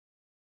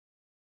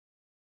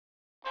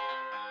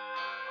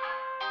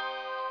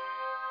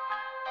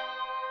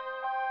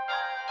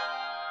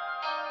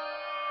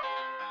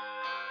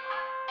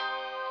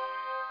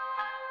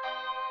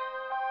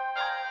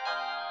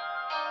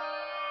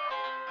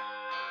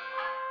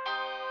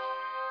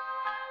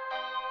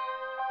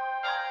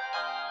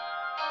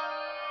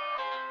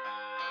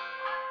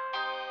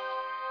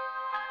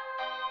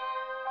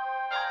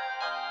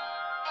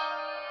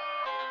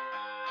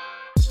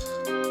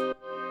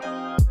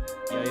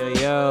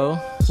Yo,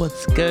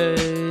 What's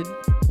good?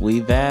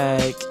 we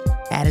back.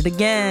 At it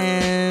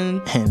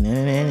again.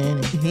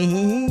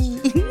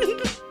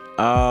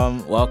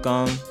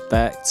 Welcome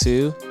back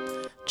to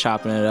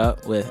Chopping It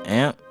Up with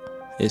Amp.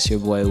 It's your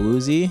boy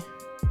Woozy.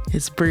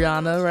 It's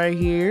Brianna right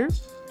here.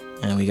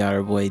 And we got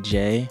our boy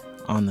Jay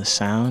on the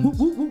sound.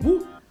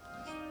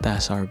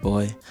 That's our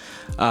boy.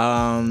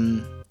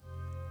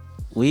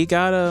 We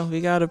got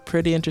a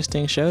pretty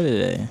interesting show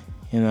today.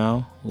 You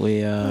know,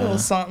 we A little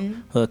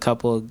something. a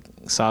couple of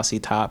saucy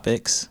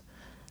topics,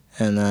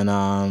 and then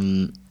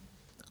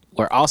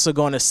we're also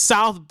going to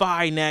South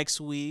by next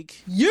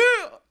week. Yeah.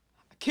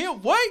 I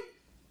can't wait.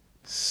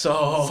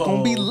 So It's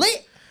gonna be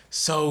lit.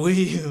 So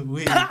we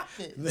Pop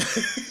it.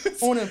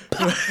 On it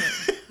pop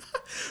it.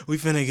 we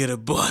finna get a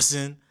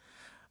bussin'.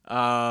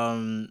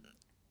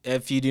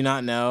 If you do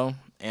not know,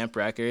 Amp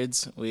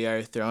Records, we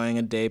are throwing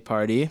a day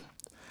party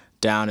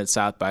down at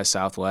South by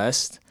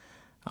Southwest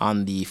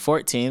on the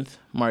 14th,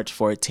 March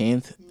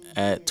 14th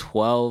at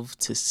 12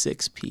 to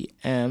 6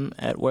 p.m.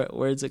 at where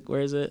is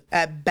it?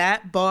 At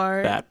Bat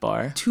Bar. Bat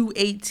Bar.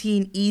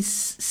 218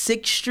 East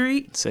 6th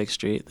Street. 6th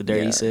Street, the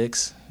Dirty Yeah.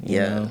 Six. You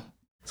Yeah. know,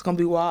 It's gonna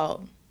be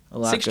wild. a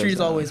lot 6th Street goes is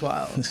on. always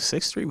wild.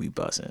 6th Street, we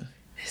bussin'.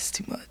 It's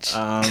too much.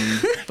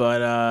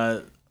 But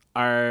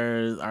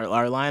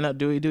our lineup.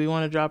 Do we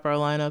want to drop our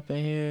lineup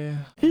in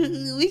here?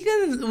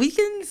 we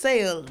can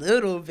say a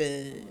little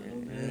bit,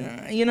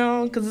 you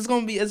know, because it's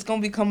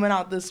gonna be coming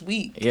out this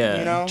week. Yeah,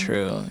 you know,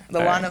 true. The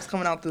All right. lineup's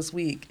coming out this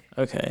week.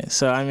 Okay,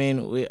 so I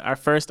mean, our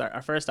first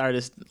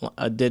artist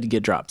did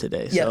get dropped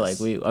today. So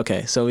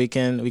Yes. so we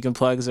can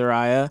plug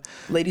Zariah.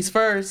 Ladies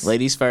first.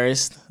 Ladies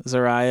first,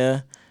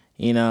 Zariah.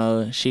 You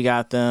know, she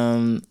got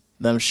them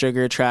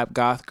sugar trap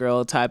goth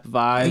girl type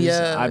vibes.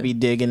 Yeah. I be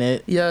digging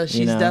it. Yeah, she's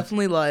you know?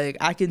 definitely like,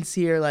 I can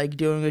see her like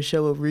doing a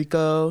show with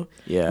Rico.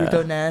 Yeah.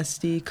 Rico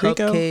Nasty, Rico?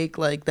 Cupcake,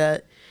 like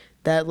that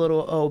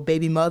little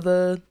baby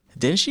mother.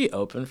 Didn't she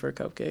open for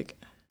Cupcake?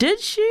 Did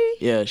she?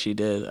 Yeah, she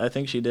did. I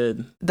think she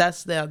did.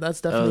 That's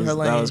definitely her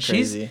lane. That was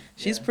crazy.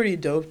 She's pretty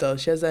dope though.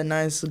 She has that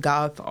nice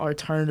goth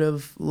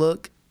alternative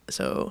look.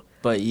 So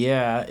But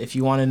yeah, if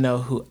you want to know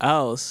who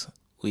else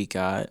we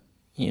got,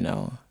 you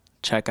know,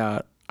 check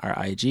out our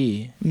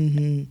IG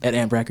at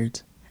Amp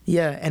Records.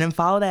 yeah, and then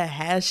follow that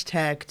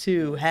hashtag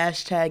too.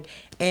 Hashtag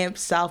Amp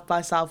South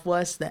by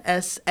Southwest, the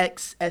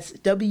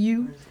SXSW.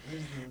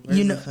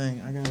 You know, the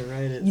thing? I gotta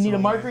write it. you need a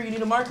marker. You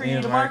need a marker. You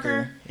need a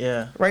marker.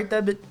 Yeah. Write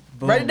that bit.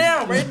 Boom. Write it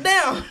down. Write it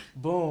down.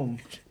 Boom.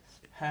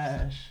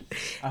 Hash.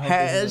 I hope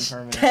this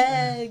isn't permanent.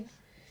 Hashtag.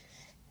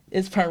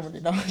 It's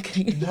permanent. No, I'm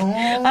kidding. No.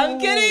 I'm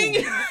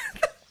kidding.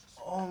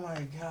 Oh my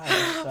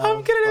god.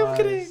 I'm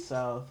kidding.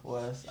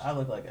 Southwest. That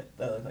looked like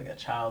a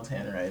child's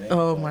handwriting.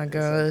 Oh but my it's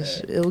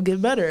gosh. okay. It'll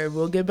get better.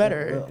 We'll get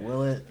better.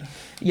 Will it?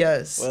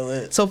 Yes. Will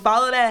it? So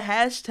follow that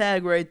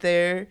hashtag right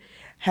there.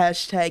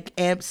 Hashtag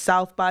Amp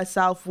South by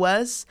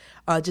Southwest.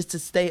 Just to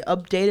stay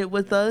updated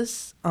with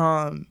us.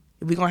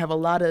 We're gonna have a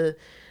lot of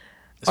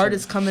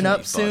artists coming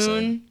up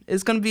soon.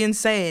 It's gonna be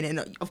insane.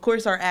 And of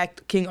course our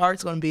act King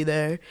Art's gonna be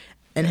there.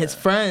 And his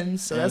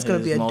friends. So And that's gonna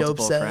be his a dope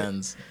multiple set.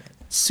 friends.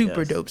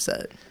 Super Yes. dope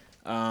set.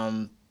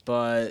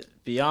 But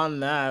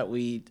beyond that,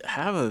 we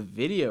have a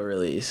video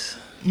release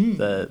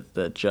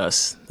that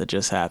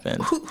just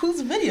happened.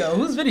 Whose video?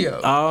 Whose video?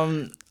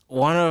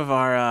 One of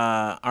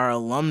our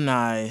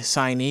alumni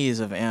signees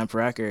of Amp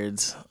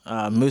Records,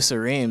 Musa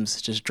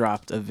Reams, just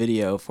dropped a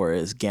video for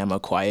his Gamma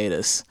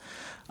Quietus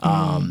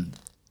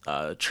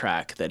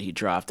track that he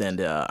dropped, and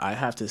I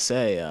have to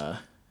say,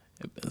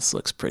 this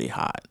looks pretty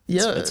hot.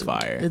 Yeah, it's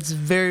fire. It's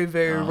very,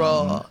 very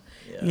raw.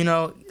 yeah. You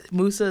know,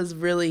 Musa is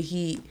really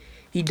he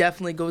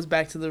definitely goes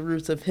back to the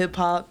roots of hip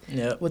hop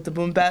Yep. with the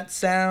boom bap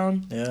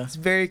sound. Yeah. It's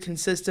very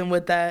consistent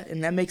with that,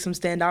 and that makes him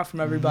stand out from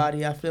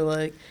everybody. I feel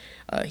like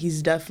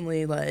he's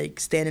definitely like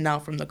standing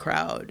out from the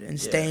crowd and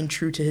staying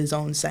true to his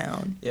own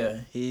sound.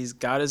 Yeah, he's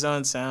got his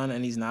own sound,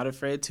 and he's not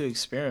afraid to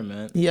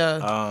experiment.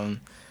 Yeah.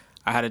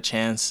 I had a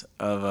chance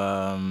of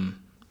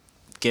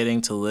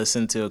getting to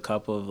listen to a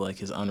couple of like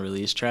his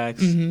unreleased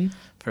tracks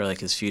for like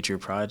his future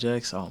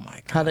projects. Oh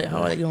my god,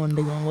 How are they going?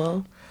 They going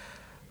well?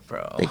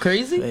 bro? They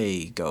crazy?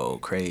 They go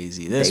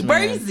crazy. This They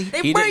man, crazy.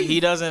 They he crazy. he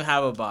doesn't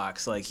have a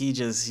box. Like he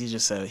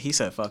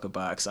said fuck a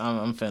box.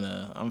 I'm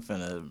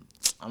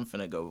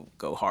finna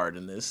go hard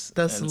in this.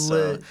 That's and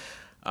lit. So,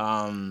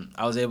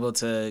 I was able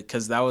to,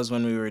 cause that was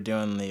when we were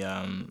doing the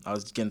I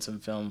was getting some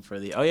film for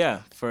the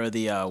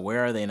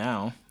Where Are They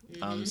Now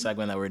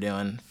segment that we're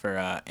doing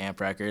for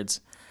Amp Records.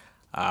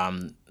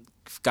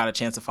 Got a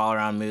chance to follow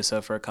around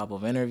Musa for a couple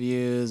of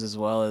interviews, as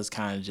well as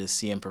kind of just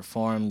see him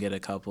perform, get a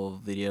couple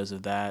of videos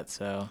of that.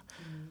 So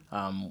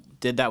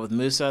did that with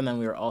Musa, and then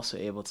we were also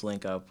able to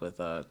link up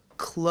with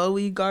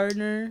Chloe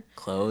Gardner.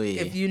 Chloe.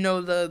 If you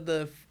know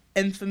the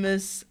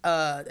infamous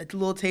A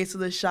Little Taste of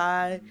the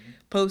Shy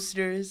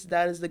posters,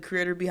 that is the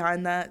creator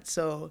behind that.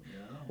 So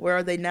Where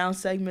Are They Now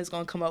segment is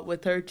going to come up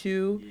with her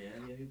too.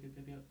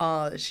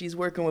 She's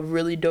working with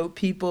really dope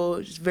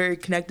people. She's very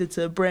connected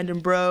to Brandon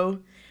Bro.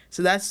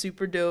 So that's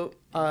super dope.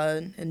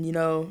 And you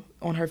know,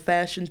 on her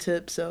fashion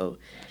tip, so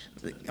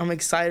I'm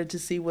excited to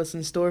see what's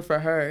in store for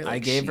her. Like,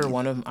 I'm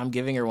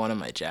giving her one of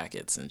my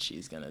jackets, and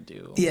she's gonna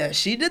do. Yeah,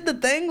 she did the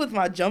thing with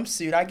my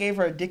jumpsuit. I gave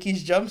her a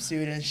Dickies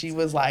jumpsuit, and she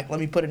was like, "Let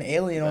me put an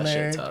alien on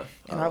there." That shit tough.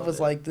 And I was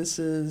like, "This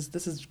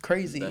is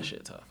crazy." That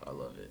shit tough. I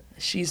love it.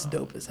 She's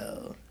dope as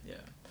hell. Yeah.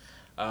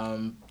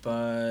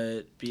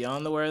 But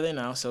beyond the Where Are They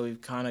Now, so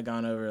we've kind of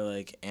gone over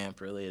like AMP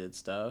related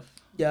stuff.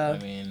 Yeah. I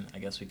mean, I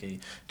guess we could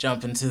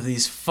jump into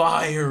these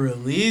fire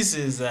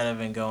releases that have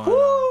been going Woo! on.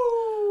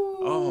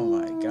 Oh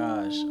my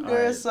gosh.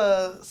 There's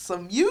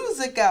some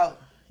music out.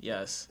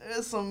 Yes.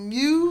 There's some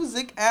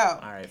music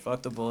out. All right,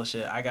 fuck the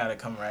bullshit. I gotta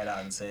come right out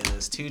and say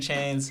this. 2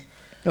 Chainz.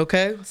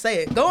 Okay,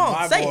 say it. Go on.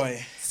 My say boy.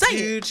 it. Say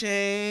 2 it.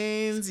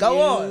 Chainz. Go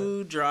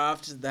you on.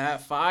 dropped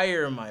that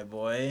fire, my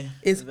boy.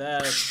 It's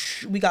that.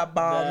 we got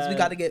bombs. We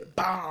got to get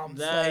bombs.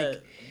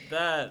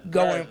 That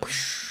going.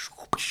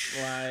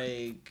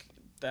 Like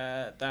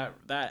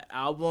that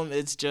album.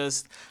 It's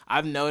just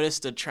I've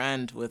noticed a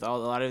trend with a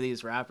lot of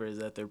these rappers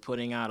that they're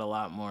putting out a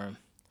lot more.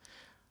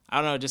 I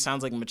don't know. It just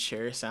sounds like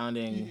mature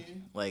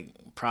sounding like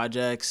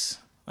projects.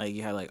 Like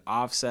you had like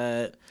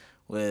Offset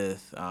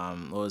with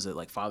what was it,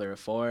 like Father of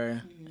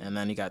 4, and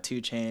then you got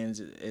 2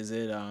 Chainz. Is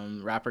it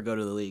Rapper Go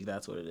to the League?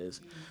 That's what it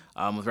is.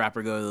 With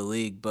Rapper Go to the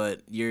League,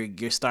 but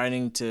you're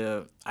starting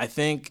to. I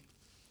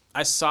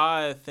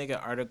saw an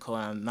article.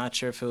 And I'm not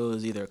sure if it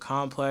was either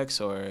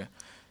Complex or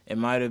it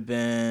might have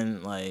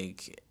been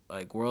like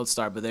World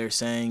Star, but they're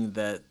saying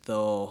that the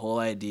whole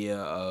idea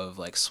of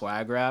like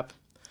swag rap,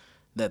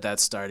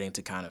 that's starting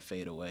to kind of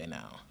fade away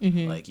now.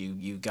 Like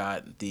you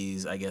got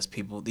these, I guess,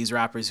 these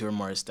rappers who are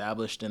more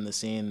established in the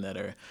scene that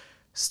are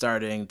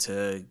starting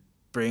to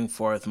bring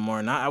forth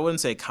more, not, I wouldn't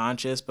say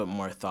conscious, but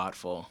more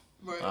thoughtful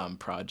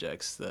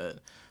projects that,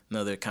 you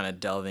know, they're kind of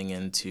delving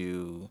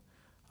into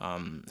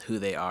who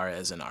they are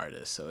as an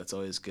artist. So it's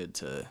always good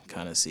to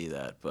kind of see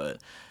that. But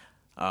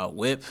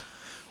Whip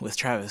with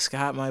Travis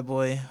Scott, my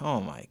boy, oh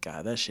my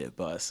God, that shit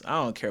bust.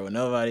 I don't care what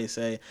nobody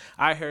say.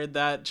 I heard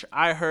that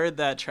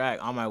track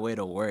on my way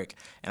to work,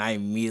 and I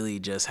immediately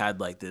just had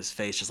like this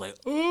face, just like,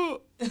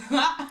 ooh,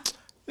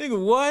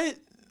 nigga, what,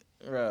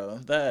 bro?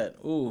 That,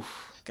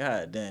 oof,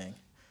 god dang.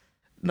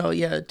 No,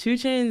 yeah, 2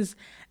 Chainz.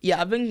 Yeah,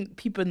 I've been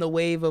peeping the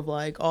wave of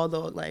like all the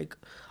like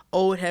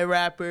old head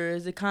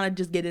rappers. They kind of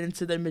just get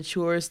into their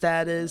mature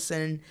status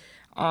and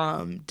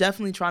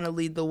definitely trying to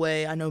lead the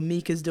way. I know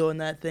Meek is doing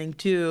that thing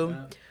too.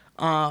 Yeah.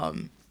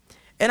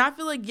 And I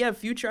feel like,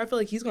 Future, I feel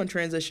like he's going to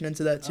transition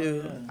into that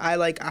too. Oh,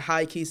 yeah. I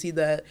high key see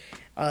that,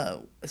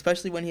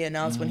 especially when he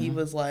announced when he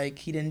was like,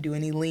 he didn't do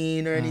any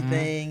lean or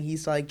anything.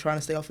 He's like trying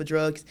to stay off of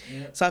drugs.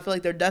 Yeah. So I feel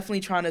like they're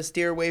definitely trying to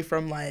steer away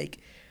from like,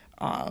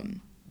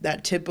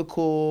 that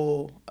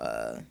typical,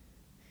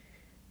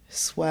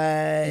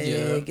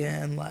 swag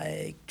and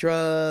like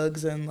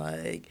drugs, and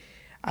like,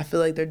 I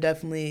feel like they're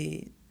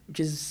definitely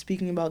just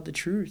speaking about the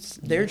truths,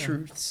 their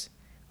truths.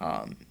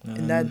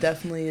 And that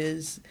definitely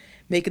is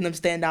making them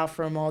stand out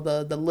from all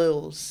the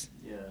Lils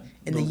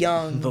and the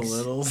Youngs. The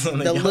Littles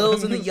and the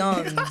Lils and the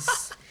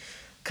Youngs.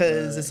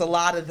 Because it's a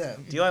lot of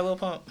them. Do you like Lil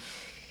Pump?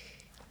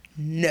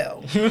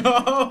 No.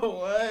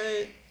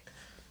 What?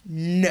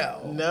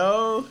 No.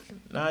 No?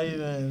 Not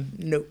even?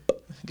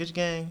 Nope. Gucci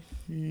Gang?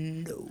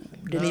 No.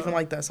 Didn't even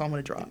like that song when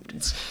it dropped.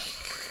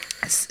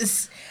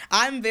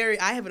 I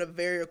have a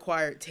very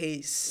acquired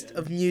taste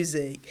of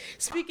music.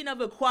 Speaking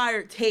of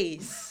acquired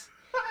taste,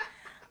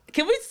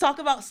 can we talk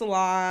about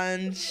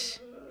Solange?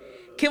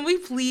 Can we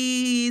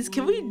please?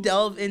 Can we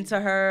delve into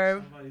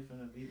her? Somebody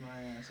finna beat my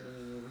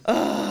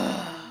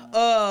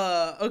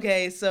ass.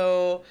 Okay,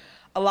 so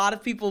a lot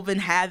of people have been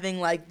having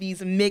like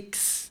these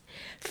mixed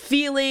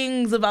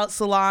feelings about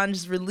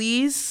Solange's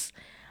release.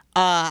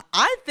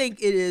 I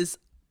think it is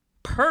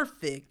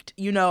perfect.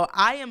 You know,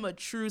 I am a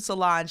true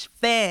Solange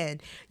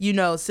fan, you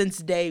know, since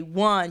day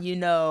one, you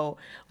know,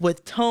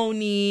 with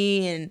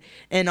Tony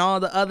and all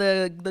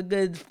the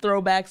good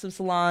throwbacks of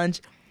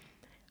Solange.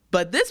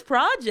 But this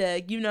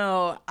project, you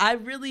know, I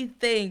really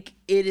think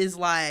it is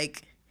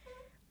like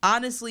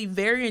honestly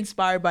very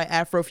inspired by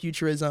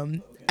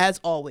Afrofuturism, as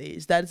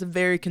always. That is a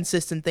very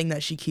consistent thing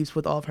that she keeps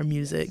with all of her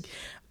music.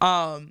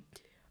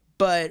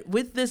 But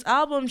with this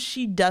album,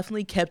 she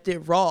definitely kept it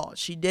raw.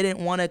 She didn't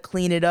want to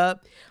clean it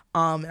up.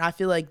 And I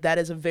feel like that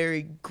is a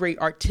very great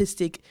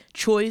artistic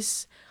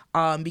choice,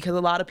 because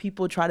a lot of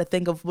people try to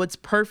think of what's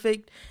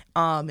perfect.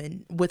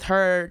 And with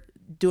her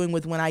doing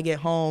with When I Get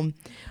Home,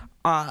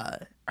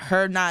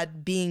 her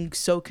not being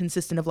so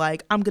consistent of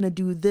like, I'm going to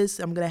do this,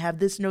 I'm going to have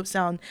this note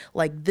sound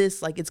like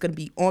this, like it's going to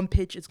be on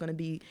pitch, it's going to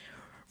be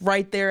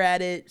right there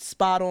at it,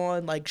 spot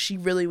on. Like she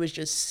really was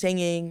just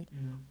singing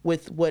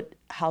with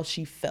how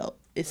she felt.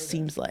 It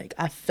seems like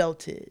I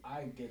felt it.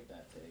 I get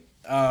that take.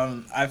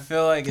 I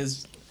feel like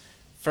it's,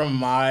 from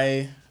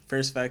my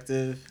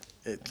perspective,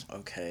 it's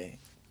okay.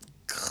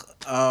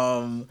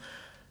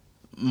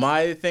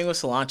 My thing with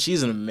Solange,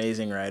 she's an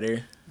amazing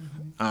writer.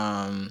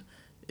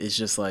 It's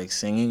just like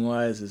singing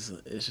wise,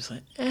 it's just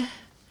like, eh.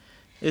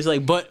 It's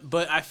like, but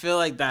I feel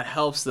like that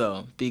helps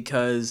though,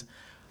 because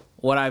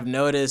what I've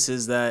noticed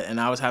is that, and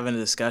I was having a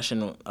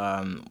discussion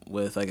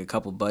with like a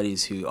couple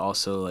buddies who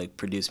also like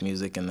produce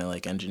music and they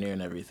like engineer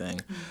and everything.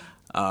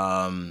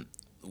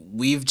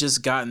 We've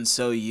just gotten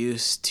so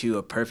used to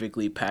a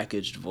perfectly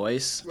packaged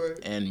voice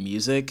and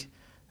music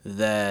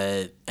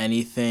that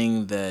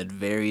anything that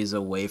varies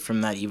away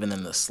from that, even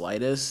in the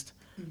slightest,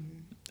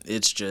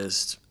 it's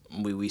just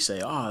we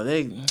say, oh,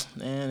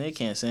 they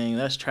can't sing,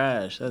 that's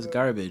trash, that's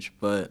garbage.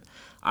 But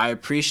I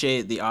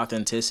appreciate the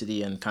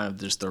authenticity and kind of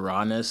just the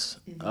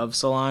rawness of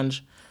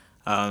Solange.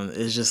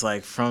 It's just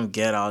like from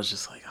Get, I was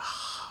just like,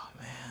 oh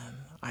man,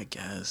 I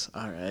guess,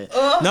 all right.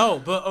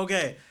 No, but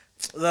okay.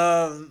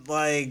 The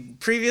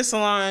like previous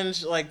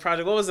Solange like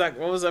project, what was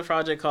that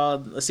project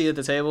called? A Seat at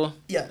the Table?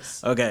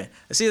 Yes. Okay.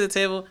 A Seat at the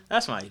Table,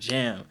 that's my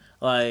jam.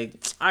 Like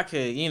I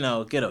could,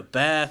 get a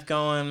bath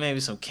going,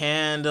 maybe some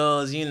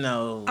candles,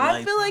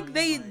 I feel like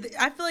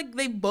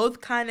they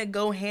both kind of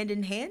go hand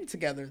in hand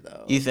together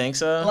though. You think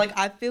so? Like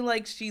I feel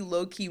like she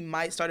low key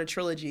might start a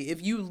trilogy.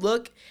 If you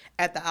look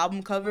at the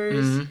album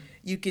covers,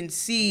 you can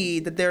see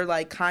that they're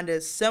like kind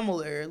of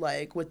similar,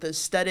 like with the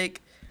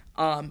aesthetic.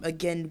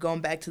 Again, going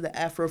back to the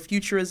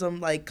Afrofuturism,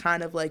 like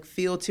kind of like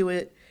feel to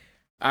it.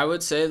 I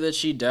would say that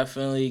she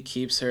definitely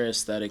keeps her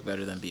aesthetic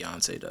better than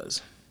Beyonce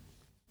does.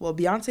 Well,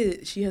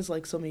 Beyonce, she has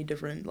like so many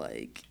different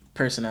like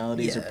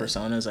personalities or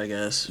personas, I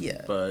guess.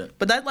 Yeah. But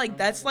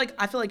that's like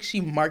I feel like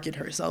she marketed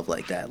herself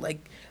like that.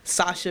 Like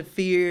Sasha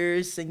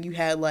Fierce, and you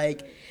had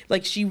like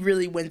she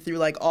really went through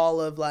like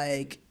all of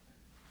like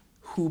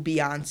who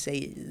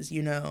Beyonce is,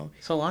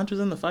 Solange was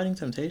in the Fighting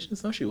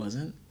Temptations? No, she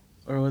wasn't.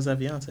 Or was that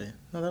Beyonce?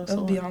 No, that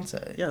was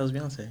Beyonce. Yeah, that was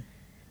Beyonce.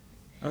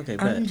 Okay,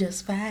 bet. I'm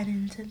just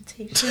fighting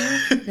temptation.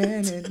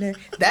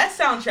 That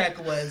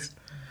soundtrack was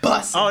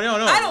busting. Oh, no.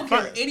 I don't care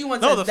what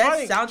anyone says.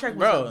 That soundtrack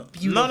was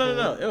beautiful.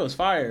 No. It was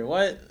fire.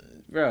 What?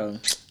 Bro,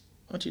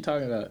 what you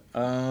talking about?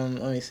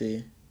 Let me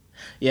see.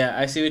 Yeah,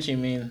 I see what you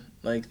mean.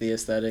 Like the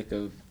aesthetic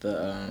of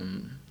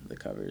the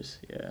covers.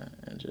 Yeah,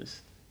 and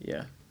just,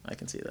 yeah, I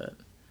can see that.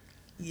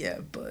 Yeah,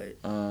 but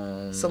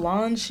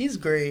Solange, she's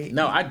great.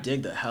 No, I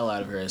dig the hell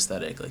out of her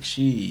aesthetic. Like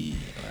she's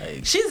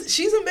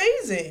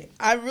amazing.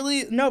 I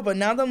really but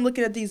now that I'm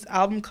looking at these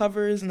album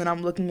covers and then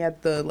I'm looking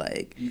at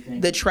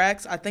the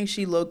tracks, I think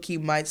she low key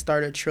might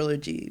start a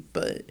trilogy,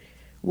 but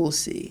we'll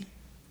see.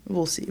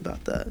 We'll see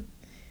about that.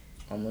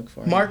 I'm looking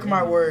for Mark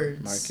my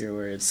words. Mark your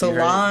words.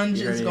 Solange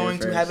is going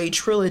to have a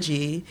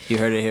trilogy. You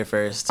heard it here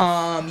first.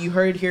 You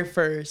heard it here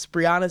first.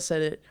 Brianna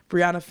said it.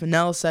 Brianna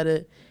Fennell said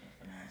it.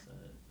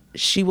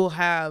 She will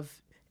have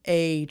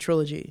a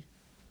trilogy.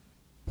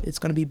 It's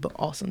gonna be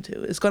awesome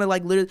too. It's gonna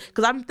like literally,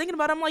 because I'm thinking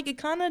about it, I'm like, it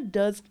kind of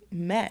does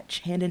match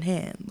hand in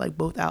hand, like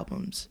both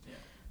albums.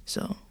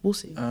 So we'll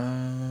see.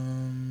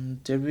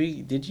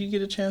 Did you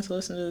get a chance to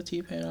listen to the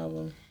T-Pain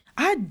album?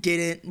 I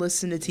didn't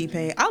listen to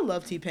T-Pain. I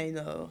love T-Pain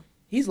though.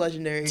 He's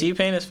legendary.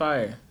 T-Pain is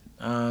fire.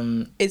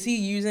 Is he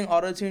using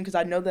auto-tune? Because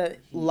I know that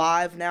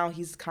live now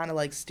he's kind of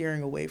like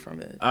steering away from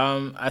it.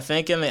 I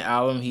think in the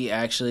album he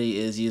actually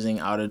is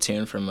using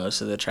auto-tune for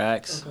most of the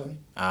tracks. Okay.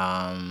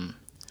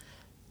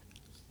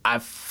 I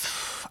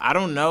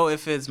don't know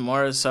if it's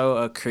more so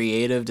a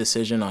creative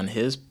decision on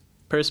his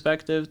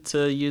perspective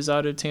to use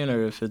auto-tune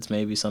or if it's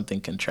maybe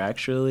something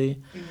contractually.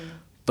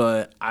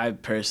 But I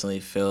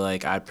personally feel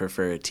like I'd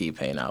prefer a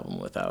T-Pain album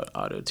without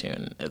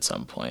auto-tune at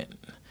some point.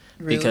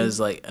 Really? Because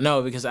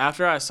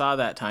after I saw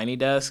that Tiny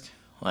Desk,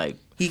 like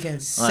he can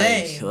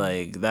sing.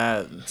 Like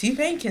that.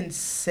 T-Pain can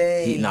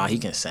sing. He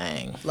can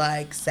sing.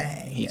 Like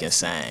sang. He can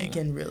sing. He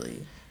can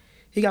really.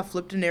 He got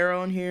Flipped an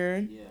Arrow in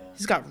here. Yeah.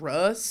 He's got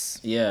Russ.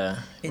 Yeah.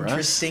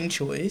 Interesting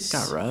choice.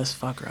 Got Russ.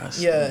 Fuck Russ.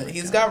 Yeah,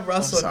 he's got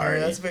Russ on here.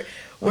 That's very.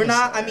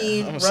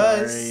 Russ.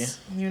 Sorry.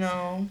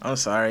 I'm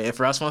sorry. If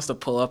Russ wants to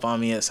pull up on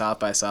me at South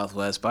by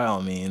Southwest, by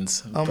all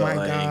means. Oh my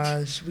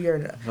gosh, we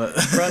are.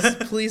 Russ,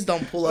 please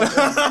don't pull up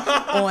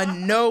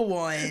on no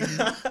one.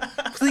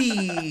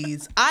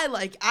 Please, I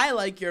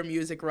like your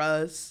music,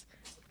 Russ.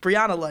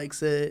 Brianna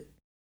likes it.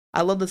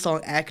 I love the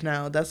song "Act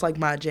Now." That's like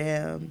my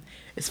jam.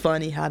 It's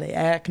funny how they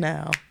act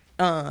now.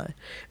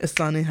 It's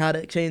funny how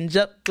they change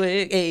up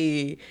quick.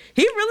 Hey,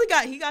 he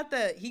got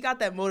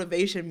that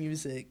motivation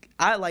music.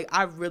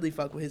 I really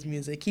fuck with his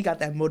music. He got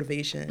that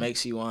motivation.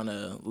 Makes you want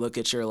to look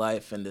at your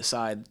life and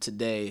decide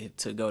today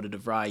to go to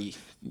DeVry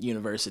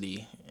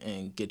University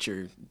and get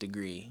your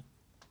degree.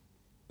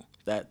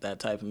 That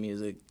type of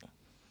music.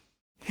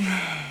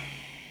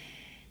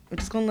 I'm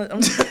just gonna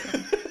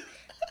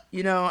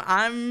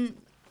I'm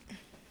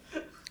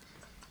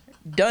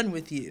done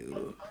with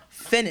you.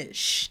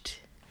 Finished.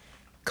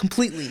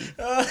 Completely.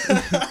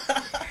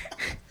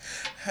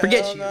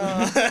 Forget you.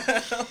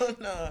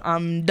 No.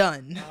 I'm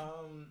done.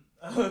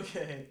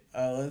 Okay.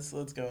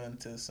 Let's go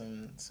into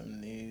some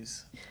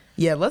news.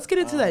 Yeah, let's get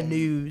into that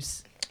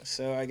news.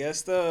 So I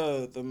guess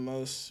the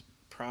most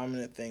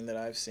prominent thing that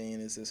I've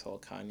seen is this whole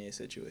Kanye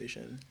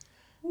situation.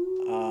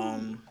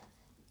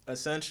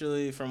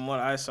 Essentially, from what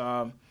I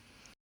saw,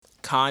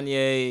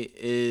 Kanye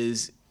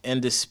is in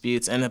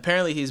disputes, and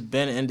apparently he's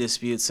been in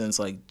disputes since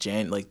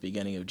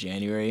beginning of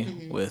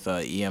January with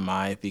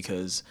EMI,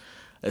 because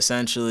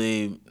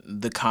essentially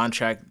the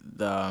contract,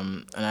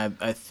 and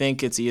I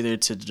think it's either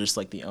to just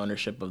like the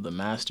ownership of the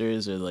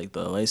masters or like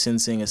the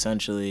licensing.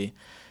 Essentially,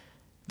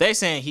 they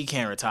saying he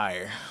can't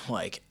retire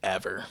like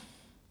ever,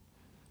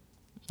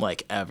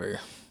 like ever,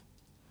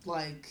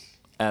 Like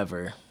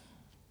ever.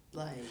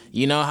 like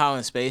You know how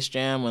in Space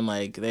Jam when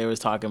like they was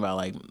talking about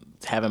like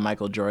having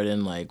Michael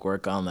Jordan like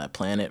work on that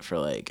planet for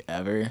like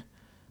ever,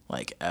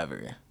 like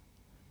ever.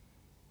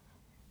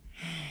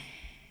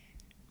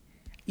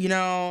 you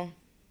know,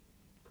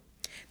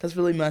 that's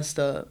really messed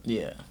up.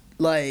 Yeah.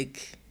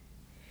 Like,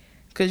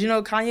 cause you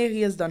know Kanye,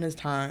 he has done his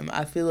time.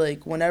 I feel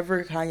like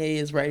whenever Kanye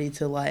is ready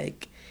to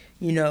like,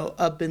 you know,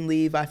 up and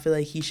leave, I feel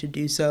like he should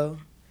do so.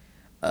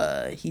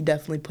 He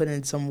definitely put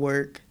in some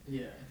work.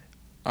 Yeah.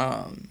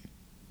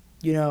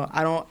 You know,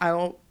 I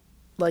don't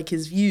like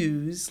his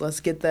views.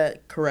 Let's get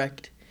that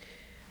correct.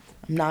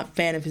 I'm not a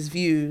fan of his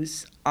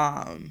views.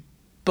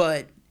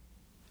 But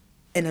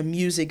in a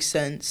music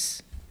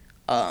sense,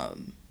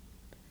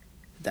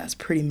 that's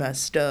pretty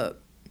messed up.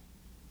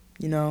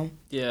 You know?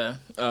 Yeah.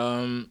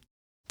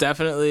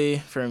 Definitely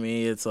for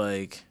me, it's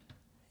like,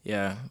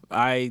 yeah,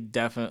 I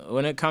definitely,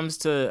 when it comes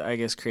to, I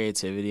guess,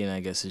 creativity, and I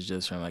guess it's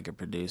just from like a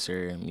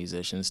producer,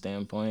 musician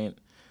standpoint,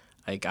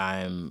 like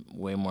I'm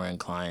way more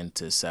inclined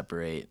to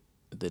separate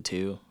the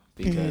two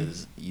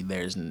because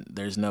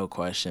there's no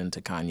question to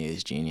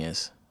Kanye's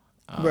genius.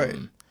 Right.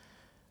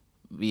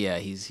 Yeah,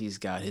 he's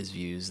got his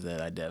views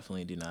that I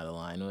definitely do not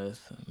align with,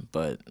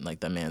 but like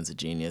that man's a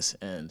genius,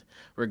 and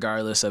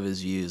regardless of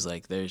his views,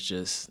 like there's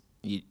just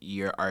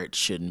your art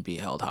shouldn't be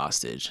held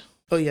hostage.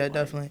 Oh yeah,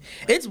 definitely.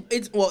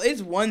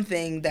 It's one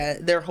thing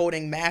that they're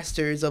holding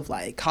masters of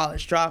like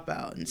College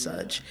Dropout and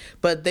such,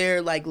 but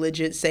they're like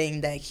legit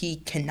saying that he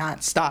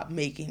cannot stop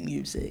making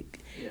music.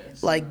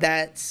 Yes. Like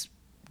that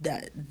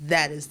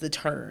is the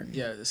turn.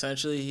 Yeah,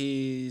 essentially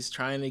he's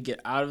trying to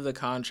get out of the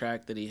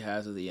contract that he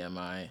has with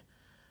EMI,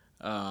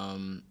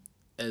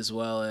 as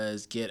well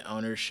as get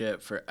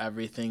ownership for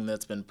everything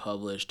that's been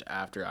published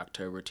after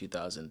October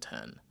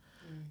 2010.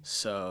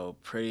 So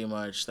pretty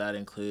much that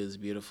includes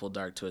Beautiful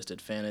Dark Twisted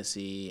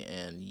Fantasy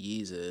and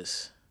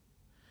Yeezus.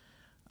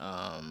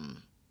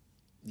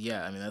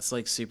 Yeah, I mean that's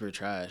like super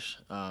trash.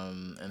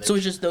 And So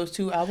it's just those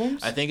two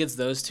albums? I think it's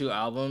those two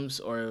albums,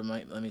 or it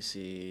might, let me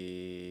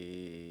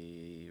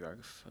see.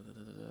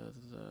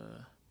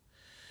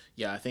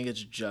 Yeah, I think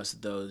it's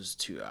just those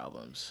two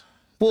albums.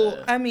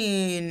 Well, I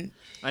mean,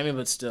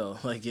 but still,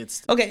 like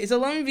it's. okay, so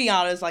let me be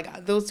honest.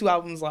 Like those two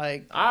albums,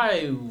 like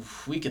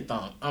we could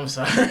thump. I'm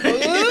sorry.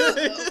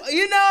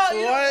 you know,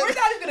 we're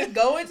not even gonna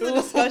go into the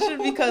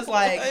discussion because,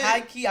 like,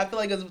 high key, I feel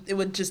like it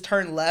would just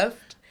turn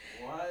left.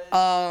 What?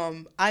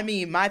 I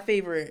mean, my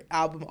favorite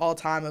album all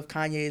time of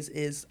Kanye's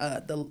is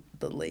the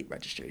Late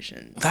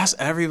Registration. That's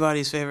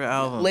everybody's favorite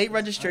album. Late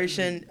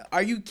Registration.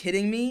 Are you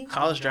kidding me?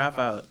 College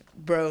Dropout.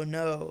 Bro,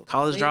 no.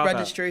 College Late Dropout.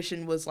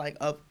 Registration was like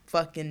a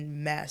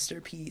fucking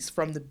masterpiece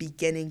from the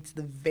beginning to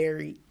the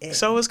very end.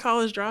 So was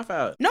College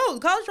Dropout. No,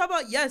 College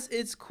Dropout, yes,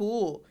 it's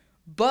cool,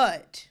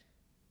 but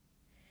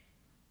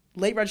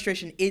Late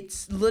Registration,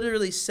 it's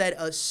literally said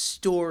a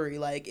story.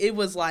 Like, it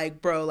was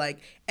like, bro, like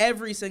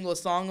every single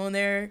song on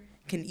there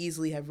can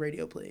easily have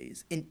radio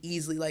plays, and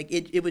easily, like,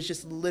 it was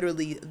just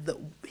literally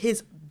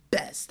his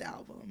best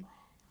album.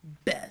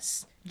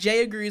 Best.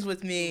 Jay agrees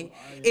with me.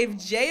 If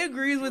Jay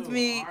agrees with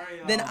me,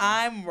 then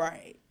I'm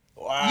right.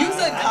 Wow. You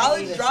said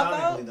College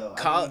Dropout?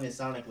 Even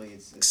sonically,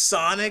 it's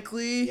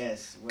sonically?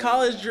 yes.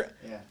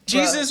 Yeah.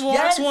 Jesus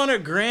Walks won a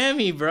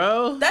Grammy,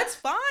 bro. That's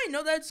fine.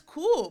 No, that's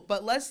cool.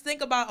 But let's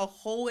think about a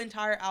whole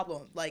entire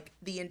album. Like,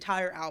 the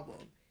entire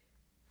album.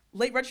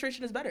 Late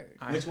Registration is better.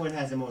 Which one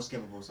has the most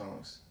skippable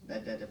songs?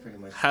 That pretty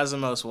much has the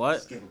most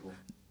what? Skippable.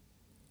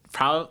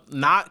 Probably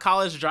not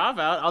College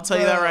Dropout. I'll tell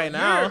you that right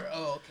now.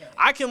 Okay.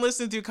 I can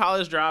listen to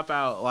College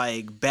Dropout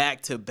like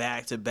back to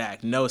back to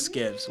back, no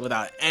skips,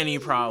 without any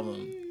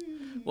problem.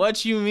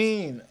 What you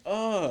mean?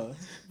 Oh,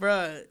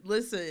 bruh,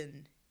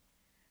 listen.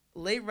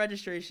 Late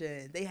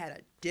Registration. They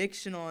had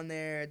Addiction on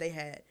there. They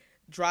had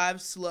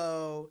Drive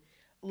Slow.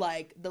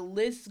 Like, the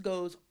list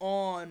goes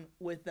on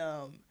with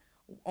On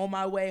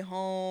My Way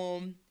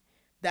Home.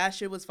 That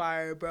shit was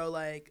fire, bro.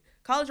 Like,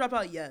 College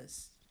Dropout,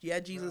 yes. You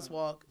had Jesus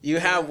Walk. You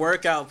had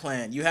Workout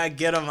Plan. You had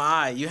Get 'Em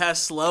High. You had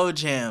Slow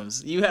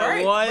Jams. You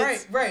had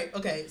what? Right.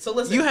 Okay, so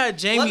listen. You had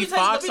Jamie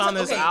Foxx on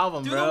this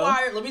album, Through bro. the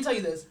Wire. Let me tell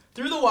you this.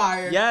 Through the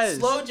Wire. Yes.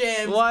 Slow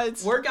Jams. What?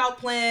 Workout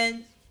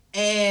Plan.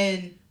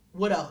 And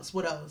what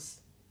else?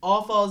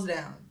 All Falls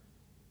Down.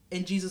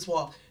 And Jesus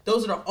Walk.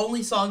 Those are the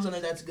only songs on there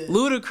that's good.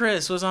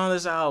 Ludacris was on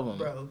this album.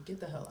 Bro, get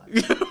the hell out of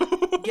here.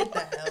 Get the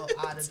hell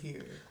out of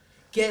here.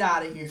 Get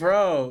out of here.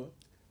 Bro,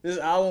 this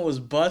album was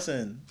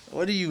bussin'.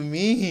 What do you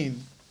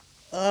mean?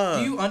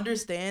 Do you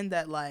understand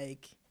that,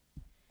 like,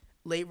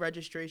 Late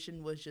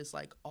Registration was just,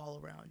 like, all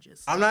around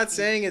just... I'm not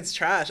saying it's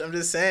trash. I'm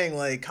just saying,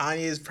 like,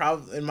 Kanye's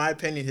probably, in my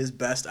opinion, his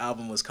best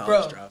album was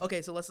College Dropout.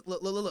 Okay, so let's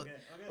look.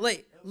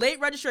 Okay. Late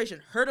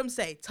Registration, Heard 'Em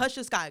Say, Touch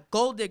the Sky,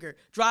 Gold Digger,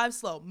 Drive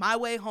Slow, My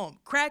Way Home,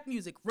 Crack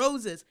Music,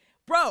 Roses,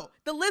 Bro,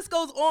 the list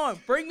goes on.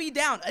 Bring Me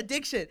Down,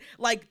 Addiction,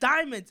 like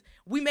Diamonds,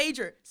 We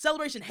Major,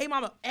 Celebration, Hey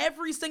Mama.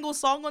 Every single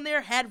song on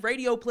there had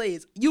radio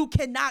plays. You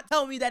cannot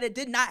tell me that it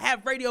did not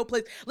have radio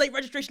plays. Late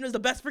Registration is the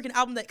best freaking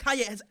album that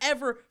Kanye has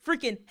ever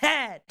freaking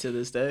had. To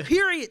this day.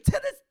 Period. To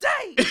this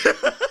day.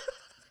 To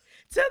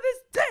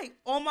this day.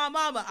 On my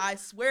mama, I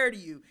swear to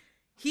you.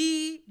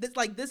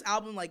 This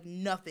album, like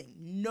nothing.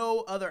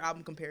 No other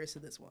album compares to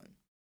this one.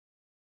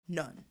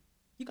 None.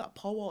 You got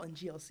Paul Wall and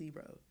GLC,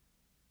 bro.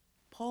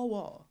 Paul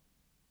Wall.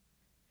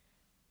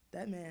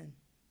 That man.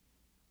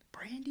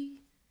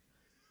 Brandy.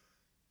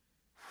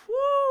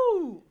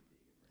 Woo!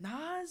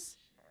 Nas.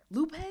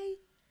 Lupe.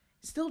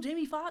 Still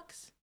Jamie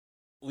Foxx.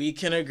 We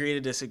can agree to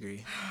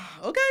disagree.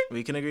 Okay.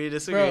 We can agree to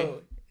disagree.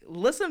 Bro,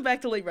 listen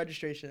back to Late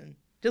Registration.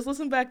 Just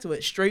listen back to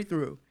it straight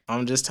through.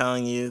 I'm just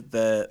telling you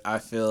that I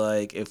feel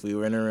like if we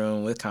were in a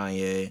room with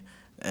Kanye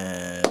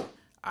and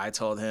I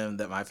told him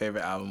that my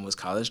favorite album was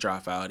College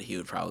Dropout, he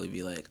would probably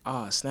be like,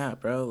 oh,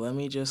 snap, bro, let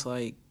me just,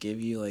 like, give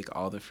you, like,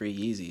 all the free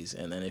Yeezys.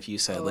 And then if you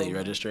said Late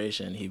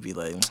Registration, he'd be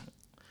like,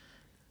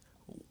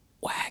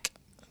 whack.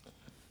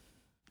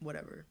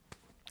 Whatever.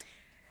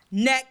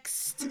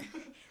 Next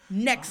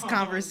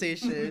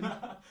conversation.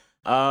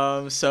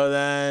 So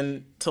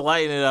then to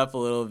lighten it up a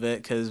little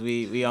bit, because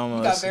we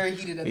almost got very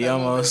heated at we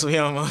almost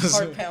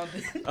heart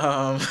pounded.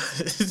 Oh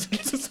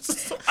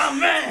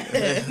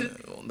man.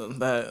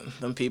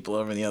 Them people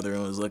over in the other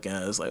room was looking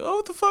at us like, oh,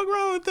 what the fuck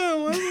wrong with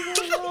them?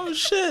 Oh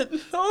shit.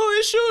 Oh,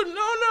 he's shooting.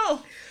 Oh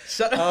no.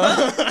 Shut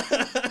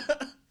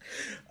up.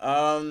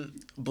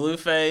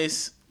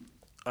 Blueface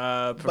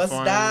Bust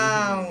performed.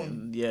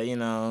 down. Yeah, you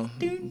know.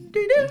 Ding,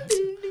 ding, ding,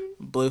 ding, ding.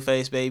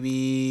 Blueface,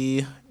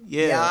 baby.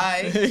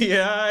 Yeah.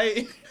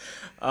 Yeah.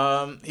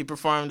 Yeah. He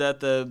performed at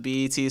the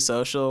BET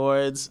Social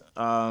Awards.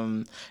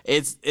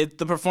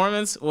 The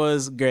performance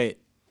was great.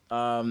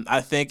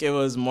 I think it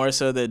was more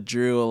so that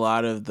drew a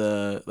lot of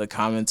the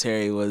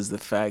commentary was the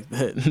fact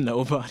that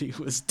nobody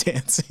was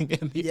dancing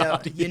in the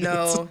audience. You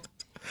know,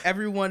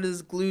 everyone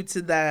is glued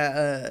to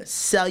that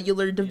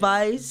cellular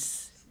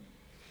device.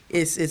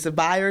 It's a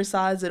by your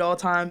sides at all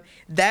time.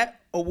 That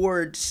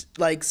awards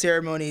like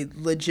ceremony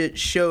legit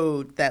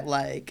showed that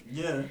like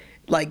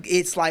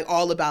it's like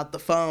all about the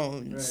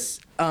phones.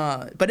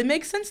 Right. But it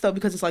makes sense though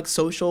because it's like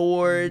social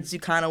awards. Mm-hmm. You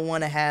kind of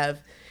want to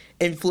have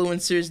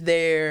influencers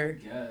there,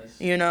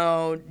 you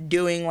know,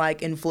 doing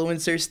like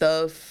influencer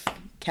stuff,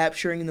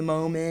 capturing the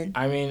moment.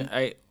 I mean,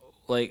 I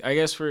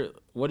guess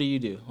what do you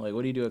do? Like,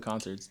 what do you do at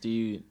concerts?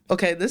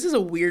 Okay, this is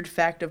a weird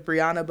fact of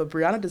Brianna, but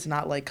Brianna does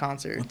not like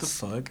concerts. What the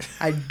fuck?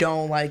 I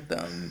don't like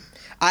them.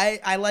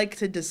 I like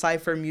to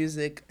decipher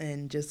music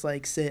and just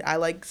like sit. I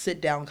like sit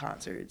down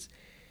concerts.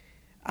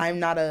 I'm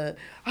not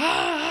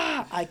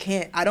I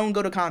can't. I don't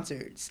go to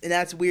concerts, and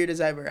that's weird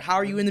as ever. How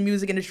are you in the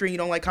music industry and you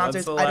don't like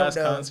concerts? What's the last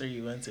I don't know. concert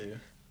you went to?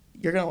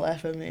 You're gonna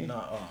laugh at me.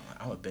 No,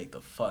 I'm gonna bake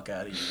the fuck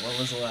out of you. What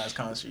was the last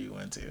concert you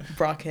went to?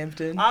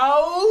 Brockhampton.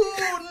 Oh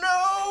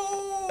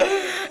no!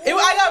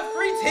 I got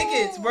free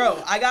tickets,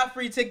 bro. I got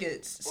free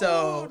tickets.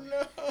 So,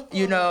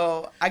 you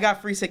know, I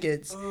got free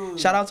tickets. Ooh.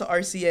 Shout out to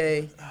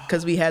RCA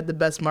because we had the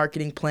best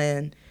marketing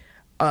plan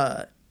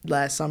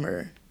last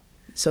summer.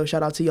 So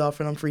shout out to y'all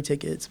for them free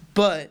tickets.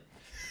 But,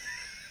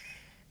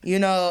 you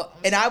know,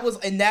 and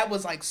that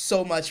was like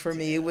so much for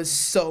me. It was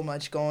so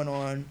much going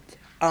on.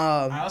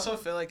 I also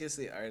feel like it's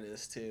the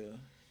artist too.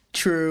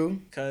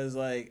 True. Cause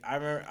like I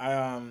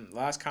remember,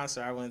 last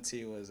concert I went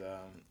to was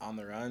On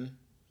the Run.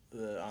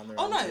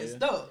 Oh, nice,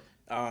 dope.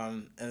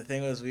 And the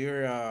thing was, we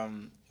were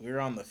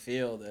on the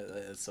field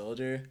at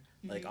Soldier,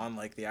 like on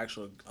like the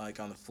actual like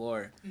on the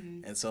floor,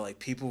 and so like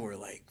people were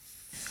like.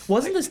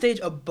 Wasn't the stage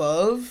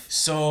above?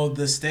 So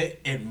the stage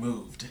it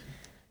moved,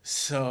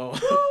 so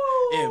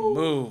it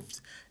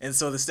moved. And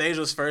so the stage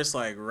was first,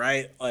 like,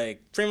 right, like,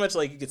 pretty much,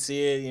 like, you could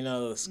see it, you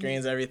know, the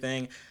screens,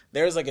 everything.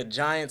 There was, like, a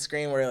giant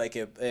screen where, like,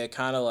 it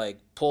kind of, like,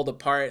 pulled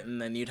apart,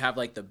 and then you'd have,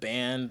 like, the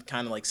band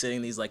kind of, like,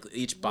 sitting these, like,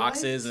 each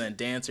boxes, and then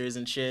dancers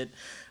and shit.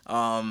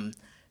 And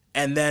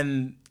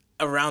then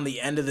around the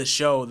end of the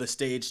show, the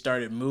stage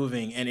started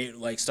moving, and it,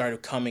 like,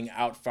 started coming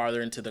out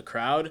farther into the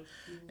crowd.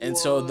 And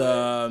so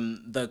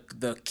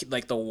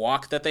the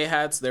walk that they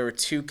had, so there were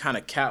two kind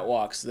of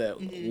catwalks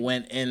that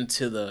went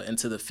into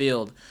the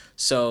field.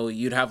 So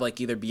you'd have like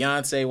either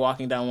Beyonce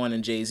walking down one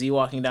and Jay-Z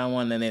walking down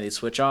one, and then they'd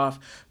switch off.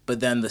 But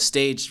then the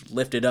stage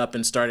lifted up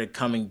and started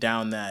coming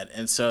down that.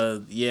 And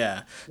so,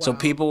 yeah. Wow. So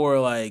people were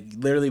like,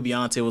 literally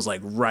Beyonce was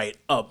like right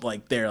up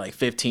like there, like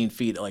 15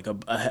 feet like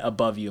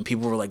above you. And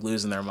people were like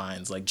losing their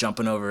minds, like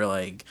jumping over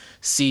like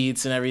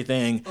seats and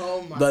everything.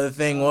 Oh my But the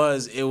thing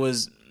was, it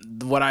was...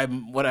 What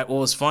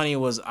was funny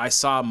was I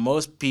saw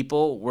most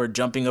people were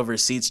jumping over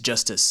seats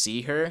just to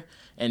see her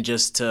and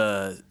just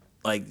to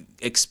like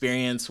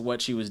experience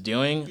what she was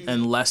doing,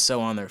 and less so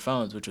on their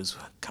phones, which was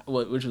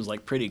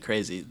like pretty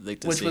crazy.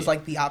 Like, to see. Was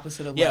like the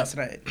opposite of last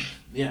night.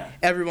 Yeah,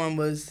 everyone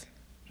was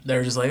They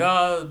were just like,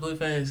 oh,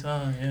 Blueface,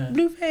 oh yeah.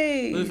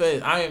 Blueface.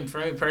 Blueface. I mean, for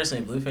me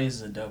personally, Blueface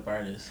is a dope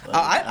artist. Like,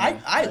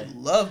 I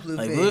love Blueface.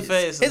 Like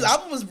Blueface. His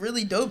album was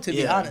really dope, to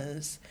be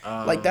honest.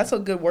 Like that's a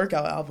good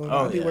workout album.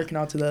 I'll be working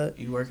out to that.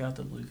 You work out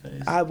to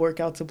Blueface? I work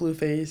out to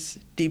Blueface.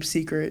 Deep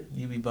Secret.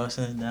 You be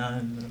busting it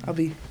down. I'll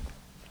be.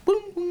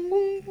 Boom, boom,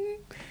 boom, boom.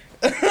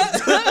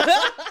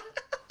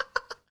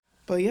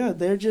 But yeah,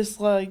 they're just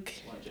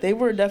like. They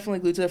were definitely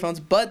glued to their phones,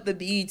 but the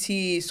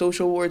BET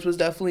Social Awards was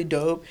definitely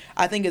dope.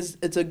 I think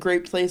it's a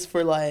great place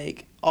for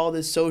like all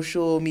the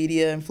social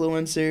media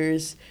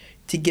influencers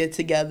to get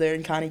together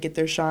and kind of get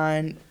their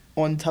shine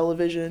on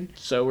television.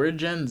 So we're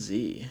Gen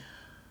Z.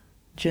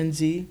 Gen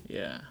Z?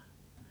 Yeah.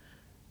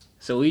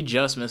 So we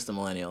just missed the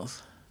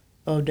millennials.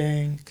 Oh,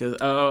 dang. Cause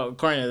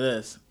according to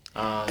this.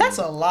 That's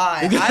a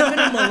lie.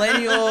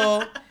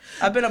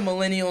 I've been a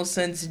millennial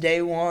since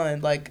day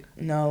one. Like,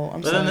 no,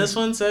 I'm sorry. But then this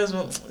one says,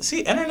 well, see,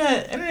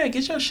 internet,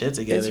 get your shit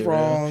together. It's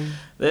wrong.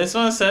 Bro. This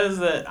one says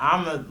that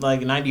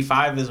like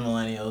 95 is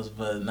millennials,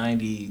 but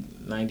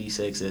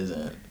 96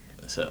 isn't.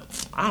 So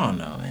I don't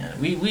know, man.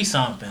 We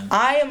something.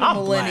 I am a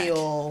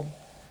millennial.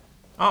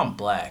 Black. I'm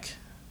black.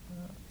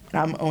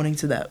 I'm owning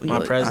to that.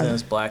 My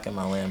president's black and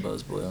my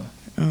Lambo's blue.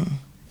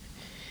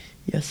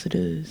 Yes, it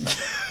is.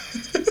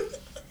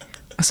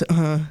 I said,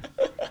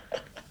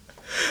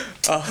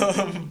 All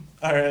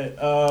right.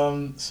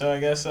 So I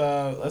guess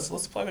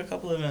let's plug a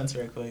couple events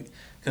real quick.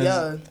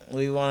 Cause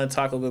we want to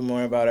talk a little bit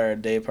more about our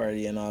day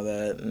party and all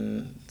that,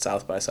 and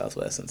South by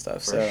Southwest and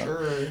stuff. For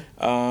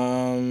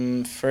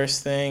sure.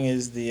 First thing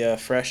is the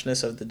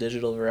freshness of the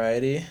digital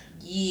variety.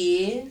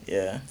 Yeah.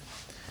 Yeah.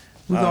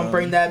 We're gonna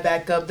bring that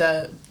back up.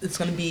 That it's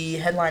gonna be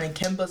headlining.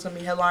 Kimba's gonna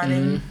be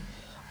headlining.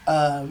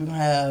 We're gonna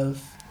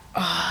have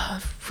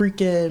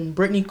freaking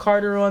Brittany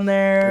Carter on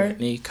there.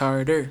 Brittany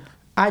Carter.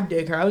 I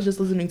dig her. I was just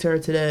listening to her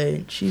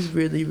today. She's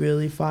really,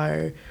 really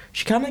fire.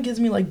 She kind of gives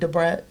me like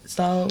Debrat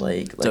style,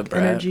 like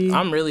energy.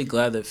 I'm really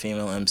glad that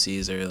female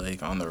MCs are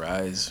like on the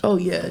rise. Oh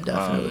yeah,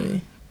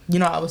 definitely.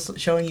 I was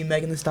showing you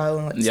Megan Thee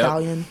Stallion. Who's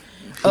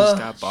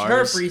got bars?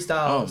 Her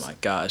freestyles. Oh my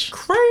gosh.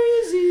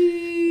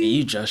 Crazy.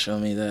 You just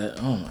showed me that.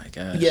 Oh my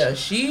gosh. Yeah,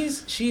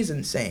 she's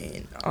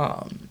insane.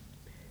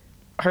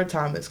 Her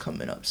time is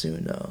coming up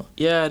soon though.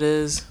 Yeah, it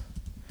is.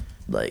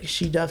 Like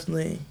she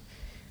definitely.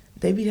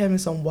 They be having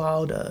some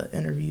wild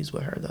interviews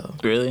with her though.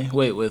 Really?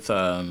 Wait, with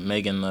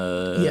Megan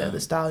the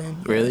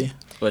Stallion. Really?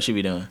 What she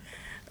be doing?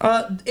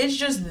 It's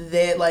just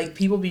that like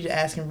people be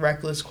asking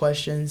reckless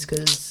questions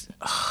because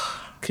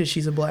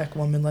she's a black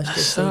woman. Let's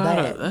just say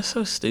that. That's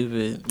so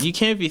stupid. You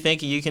can't be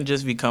thinking you can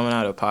just be coming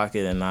out of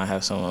pocket and not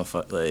have someone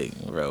like,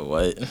 bro,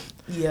 what?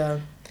 Yeah.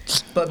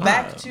 But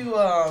back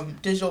to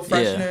Digital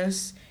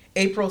Freshness.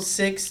 Yeah. April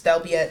 6th,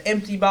 that'll be at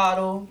Empty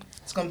Bottle.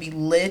 It's gonna be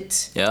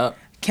lit. Yep.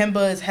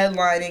 Kimba is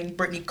headlining.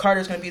 Brittany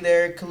Carter's gonna be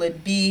there.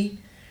 Khalid B.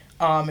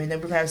 And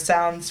then we're gonna have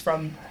sounds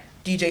from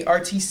DJ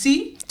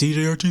RTC.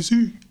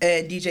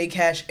 And DJ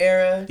Cash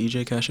Era.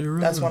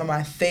 That's one of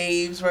my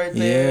faves right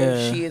there.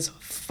 Yeah. She is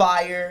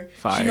fire.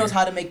 She knows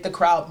how to make the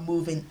crowd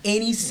move in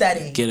any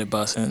setting. Get it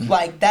bussin'.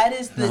 Like that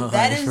is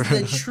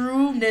the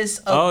trueness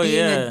of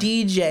being a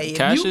DJ.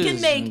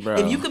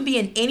 If you can be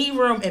in any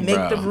room and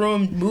make the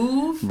room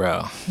move,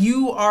 bro,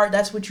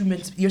 that's what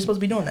you're supposed to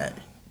be doing that.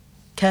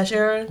 Cash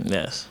Era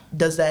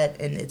does that,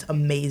 and it's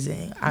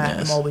amazing.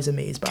 I'm always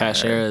amazed by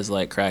Cash her. Era is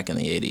like crack in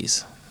the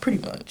 80s. Pretty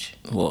much.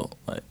 Well,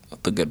 like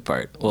the good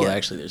part. Well,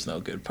 actually, there's no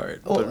good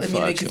part. Well, it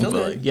makes you feel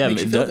good.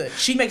 Makes you feel good.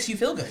 She makes you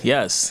feel good.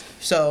 Yes.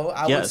 So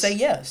I would say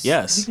yes.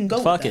 Yes. We can go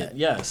with that. Fuck it.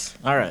 Yes.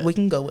 All right. We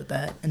can go with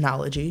that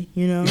analogy,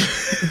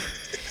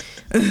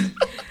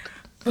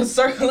 But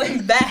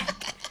circling back.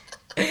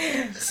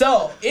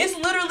 So it's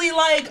literally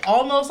like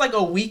almost like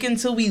a week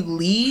until we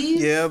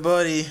leave. Yeah,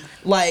 buddy.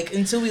 Like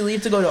until we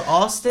leave to go to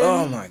Austin.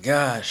 Oh my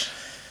gosh.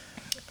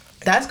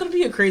 That's gonna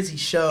be a crazy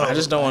show. I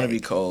just don't want to be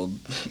cold.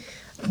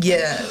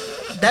 Yeah,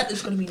 that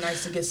is gonna be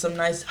nice to get some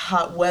nice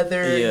hot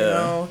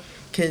weather.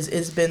 Because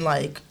it's been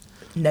like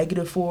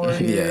 -4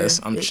 here. Yes,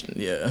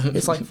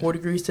 It's like 4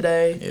 degrees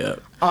today.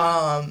 Yep.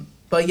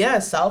 But yeah,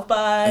 South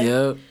by.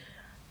 Yep.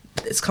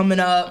 It's coming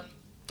up.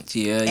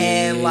 Yeah,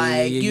 and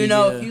if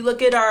you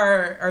look at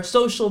our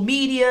social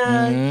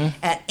media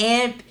at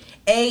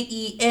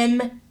MP.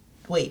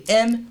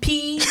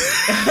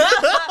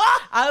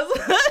 I was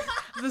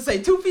gonna say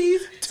 2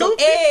 P's. So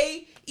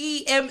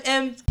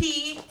AEMMP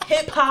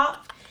hip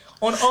hop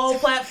on all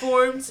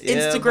platforms,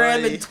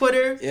 Instagram and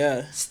Twitter.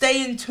 Yeah.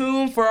 Stay in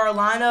tune for our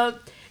lineup.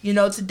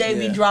 Today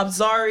we dropped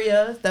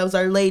Zaria. That was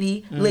our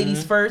lady.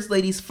 Ladies first.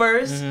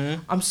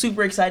 I'm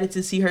super excited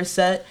to see her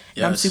set.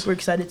 And I'm super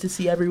excited to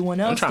see everyone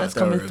else that's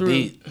coming through.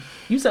 Beat.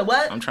 You said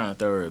what? I'm trying to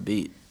throw her a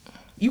beat.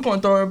 You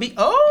gonna throw her a beat?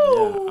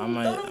 Oh,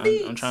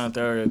 yeah, I'm trying to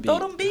throw her a beat. Throw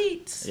them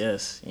beats.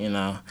 Yes,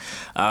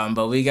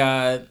 but we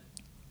got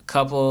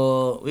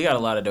a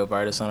lot of dope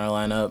artists on our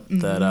lineup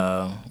that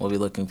we'll be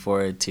looking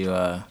forward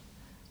to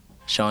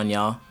showing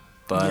y'all.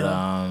 But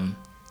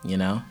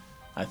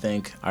I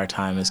think our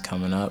time is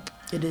coming up.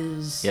 It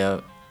is.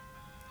 Yep.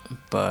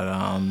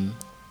 But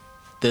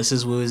this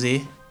is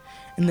Woozy.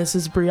 And this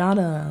is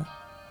Brianna.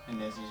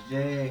 And this is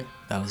Jay.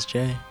 That was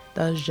Jay.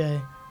 That was Jay.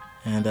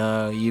 And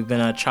you've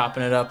been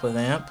chopping it up with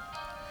Amp.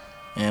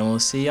 And we'll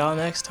see y'all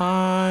next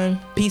time.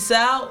 Peace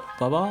out.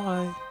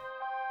 Bye-bye.